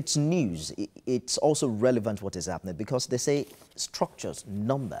 It's news. It's also relevant what is happening because they say structures,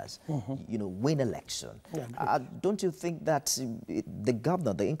 numbers, win election. Yeah, don't you think that the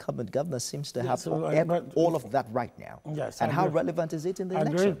governor, the incumbent governor, seems to have all of that right now? Yes. And how relevant is it in the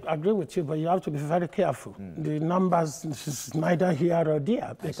election? I agree with you, but you have to be very careful. The numbers is neither here or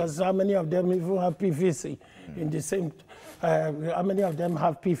there because how many of them even have PVC in the same? How many of them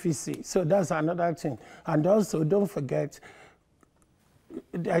have PVC? So that's another thing. And also, don't forget.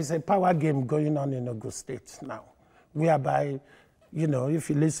 There's a power game going on in Ogun State now, whereby, if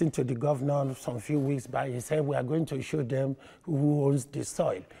you listen to the governor some few weeks back, he said we are going to show them who owns the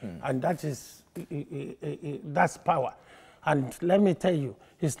soil. And that's power. And let me tell you,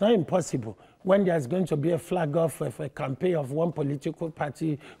 it's not impossible when there's going to be a flag off of a campaign of one political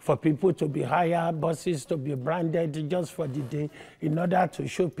party for people to be hired, buses to be branded just for the day in order to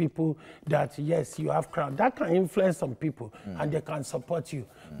show people that, yes, you have crowd. That can influence some people and they can support you.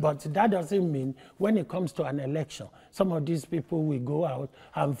 But that doesn't mean when it comes to an election, some of these people will go out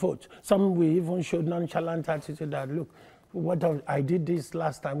and vote. Some will even show nonchalant attitude that, look, I did this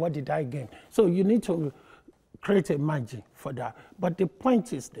last time, what did I gain? So you need to create a margin for that. But the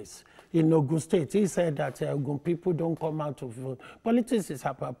point is this. In Ogun State, he said that Ogun people don't come out to vote. Politics is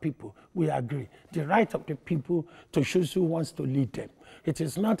about people. We agree. The right of the people to choose who wants to lead them. It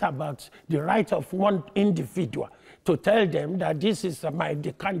is not about the right of one individual to tell them that this is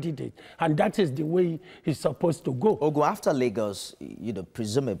the candidate, and that is the way he's supposed to go. Ogun, after Lagos,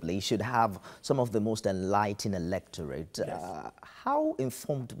 presumably should have some of the most enlightened electorate. Yes. How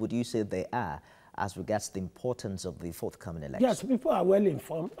informed would you say they are as regards the importance of the forthcoming election? Yes, people are well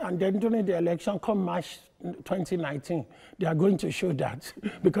informed, and then during the election, come March 2019, they are going to show that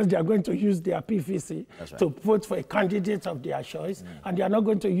because they are going to use their PVC to vote for a candidate of their choice, and they are not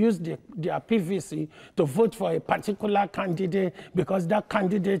going to use their PVC to vote for a particular candidate because that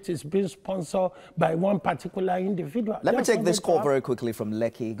candidate is being sponsored by one particular individual. Let me take this call very quickly from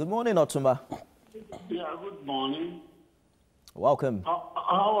Lekki. Good morning, Otumba. Yeah, good morning. Welcome.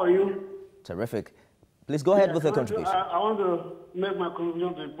 How are you? Terrific. Please go ahead with the contribution. I want to make my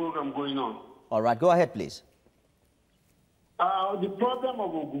contribution to the program going on. All right, go ahead, please. The problem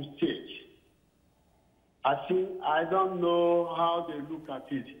of Ogun State, I don't know how they look at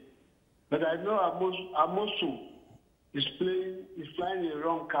it, but I know Amosu is flying a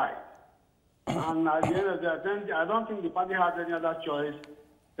wrong kite. And at the end of the day, I don't think the party has any other choice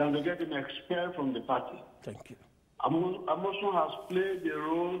than to get him expelled from the party. Thank you. Amosu has played the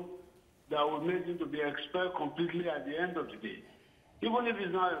role that will make him to be expelled completely at the end of the day. Even if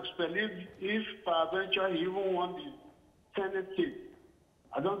he's not expelled, if peradventure he even won the Senate seat,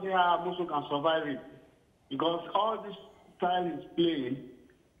 I don't think how Amosu can survive it. Because all this style he's playing,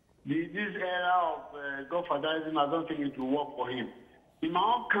 this era of godfatherism, I don't think it will work for him. In my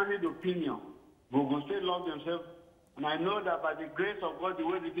own candid opinion, Ogun State lost themselves, and I know that by the grace of God, the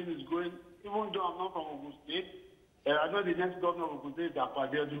way the thing is going, even though I'm not from Ogun State, I know the next governor of Ogun State is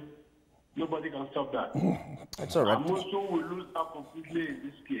Akwadedu. Nobody can stop that. That's all right. Amosu will lose out completely in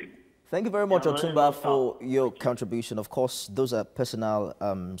this game. Thank you very much, Otumba, for your contribution. Of course, those are personal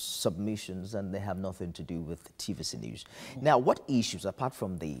submissions, and they have nothing to do with TVC News. Now, what issues, apart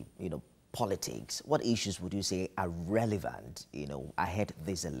from the, politics, what issues would you say are relevant, ahead of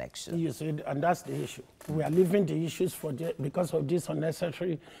this election? You see, and that's the issue. We are leaving the issues because of these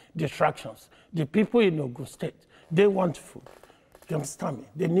unnecessary distractions. The people in Ogun State, they want food. You understand me?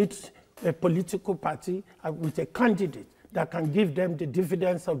 They need a political party with a candidate that can give them the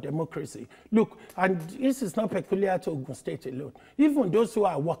dividends of democracy. Look, and this is not peculiar to Ogun State alone. Even those who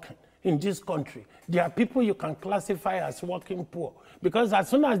are working in this country, there are people you can classify as working poor. Because as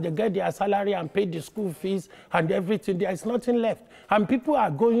soon as they get their salary and pay the school fees and everything, there is nothing left. And people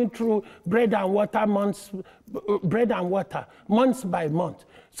are going through bread and water months by month.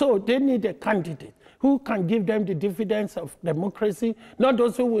 So they need a candidate who can give them the dividends of democracy, not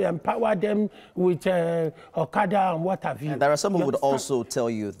those who will empower them with Okada and what have you. And there are some who would also tell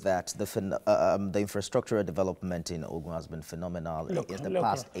you that the infrastructural development in Ogun has been phenomenal in the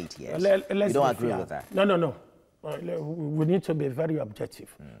past 8 years. You don't agree with that? No. We need to be very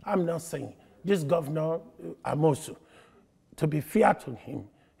objective. I'm not saying this governor, Amosu, to be fair to him,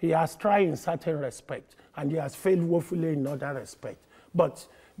 he has tried in certain respect, and he has failed woefully in other respect. But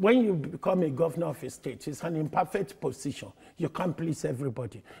when you become a governor of a state, it's an imperfect position. You can't please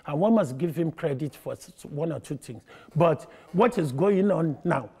everybody. And one must give him credit for one or two things. But what is going on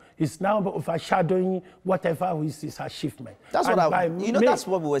now is now overshadowing whatever is his achievement. That's that's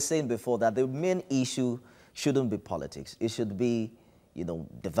what we were saying before, that the main issue shouldn't be politics. It should be,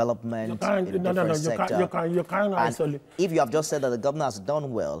 development in a different sector. You can't isolate. If you have just said that the governor has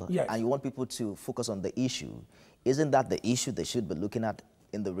done well, yes, and you want people to focus on the issue, isn't that the issue they should be looking at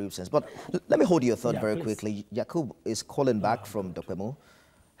in the real sense? But let me hold your thought very quickly. Jakub is calling back from Dokemo.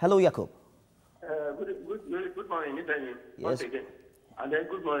 Hello, Jakub. Good morning, Mr. Yes. Once again. And then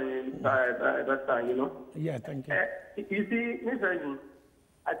good morning, that time, Yeah, thank you. You see, Mr.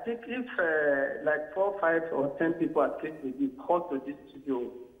 I think if like 4, 5, or 10 people at least will be called to this studio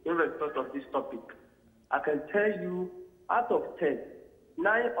in respect of this topic, I can tell you out of 10,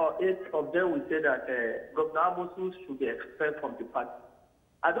 9 or 8 of them will say that Governor Amosu should be expelled from the party.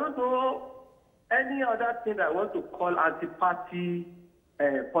 I don't know any other thing I want to call anti-party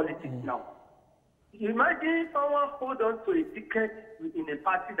politics now. Imagine someone hold on to a ticket in a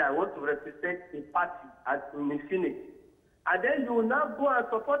party that wants to represent a party as in the Senate. And then you will now go and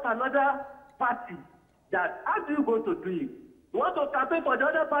support another party. That how do you go to do it? You want to campaign for the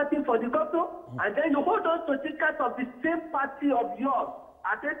other party, for the governor, and then you hold on to tickets of the same party of yours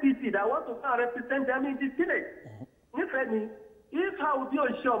at APC that want to represent them in the Senate. If I would be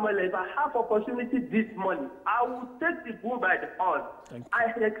on Shomole, if I have opportunity this morning, I will take the bull by the horn. I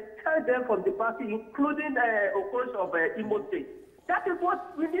expel them from the party, including Okosh of Imo State. That is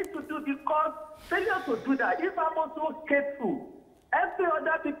what we need to do, because failure to do that, if I'm also careful, every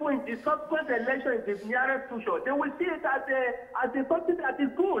other people in the subsequent election in the nearest future, they will see it as a something that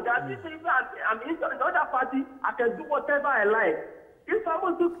is good. That if I'm in another party, I can do whatever I like. If I'm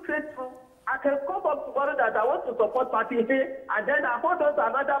also faithful, I can come up tomorrow that I want to support party A, and then I hold on to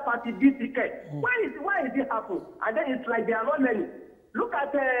another party B ticket. Why is it happen? And then it's like they are not learning. Look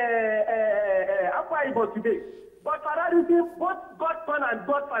at Akwa Ibom today. But both Godson and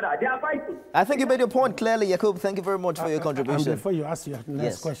Godfather, they are fighting. I think you made your point clearly, Jakub. Thank you very much for your contribution. And before you ask your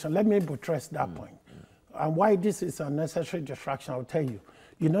next question, let me buttress that point. And why this is a necessary distraction, I'll tell you.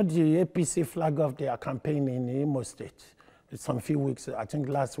 You know the APC flag off their campaign in Imo State some few weeks, I think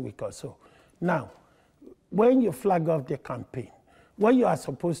last week or so. Now, when you flag off the campaign, what you are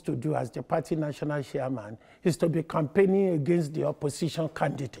supposed to do as the party national chairman is to be campaigning against the opposition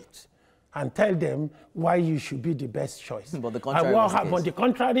candidates and tell them why you should be the best choice. But the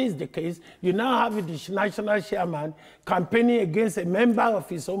contrary is the case. You now have the national chairman campaigning against a member of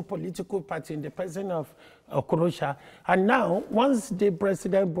his own political party in the person of Okorosha. And now, once the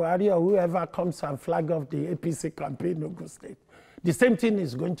President Buhari or whoever comes and flag off the APC campaign in Ogun State, the same thing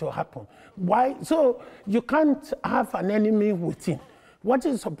is going to happen. Why? So you can't have an enemy within. What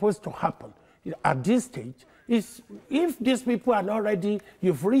is supposed to happen at this stage is, if these people are not ready,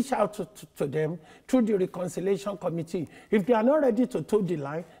 you've reached out to them through the reconciliation committee. If they are not ready to toe the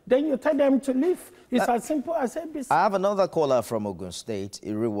line, then you tell them to leave. It's as simple as ABC. I have another caller from Ogun State,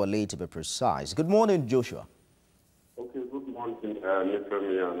 Iriwale to be precise. Good morning, Joshua. Okay, good morning, Mr.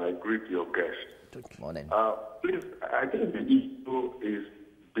 Mayor, and I greet your guest. Good morning. Please, I think the issue is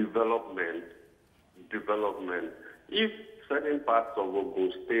development. If certain parts of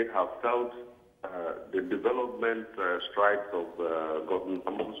Ogun State have felt the development strides of Governor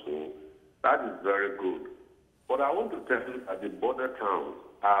Amosu, that is very good. But I want to tell you that the border towns,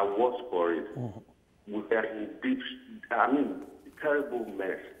 are worse for it. We are in deep, terrible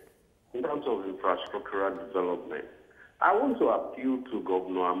mess in terms of infrastructural development. I want to appeal to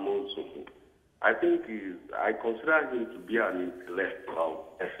Governor Amonson. I consider him to be an intellectual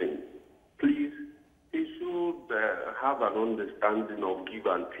person. Please, he should have an understanding of give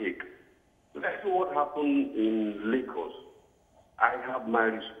and take. Let's see what happened in Lagos. I have my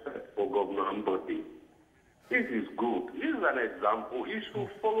respect for Governor Ambode. This is good. This is an example. He should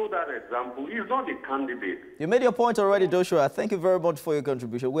follow that example. He's not a candidate. You made your point already, Joshua. Thank you very much for your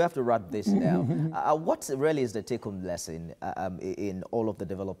contribution. We have to wrap this now. What really is the take-home lesson in all of the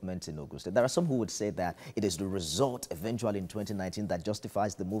developments in Ogun State? There are some who would say that it is the result eventually in 2019 that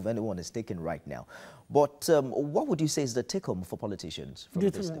justifies the move anyone is taking right now. But what would you say is the take-home for politicians from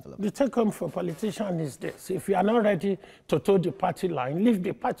this development? The take-home for politicians is this. If you are not ready to toe the party line, leave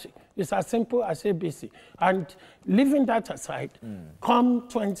the party. It's as simple as ABC. And leaving that aside, come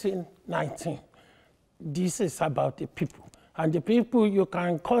 2019, this is about the people. And the people, you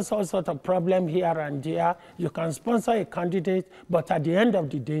can cause all sorts of problems here and there. You can sponsor a candidate, but at the end of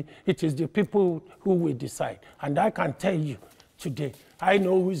the day, it is the people who will decide. And I can tell you today, I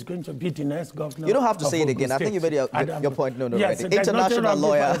know who is going to be the next governor. You don't have to say it again. I think you made your point known already. International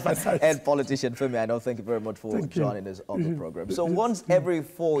lawyer and politician, Femi, I know. Thank you very much for joining us on the program. So once every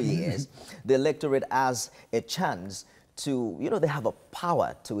 4 years, the electorate has a chance to, they have a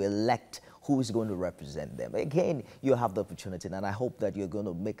power to elect who is going to represent them. Again, you have the opportunity, and I hope that you're going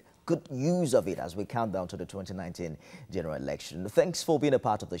to make good use of it as we count down to the 2019 general election. Thanks for being a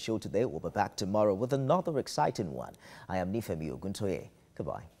part of the show today. We'll be back tomorrow with another exciting one. I am Nifemi Oguntoye.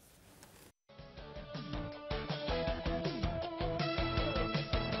 Goodbye.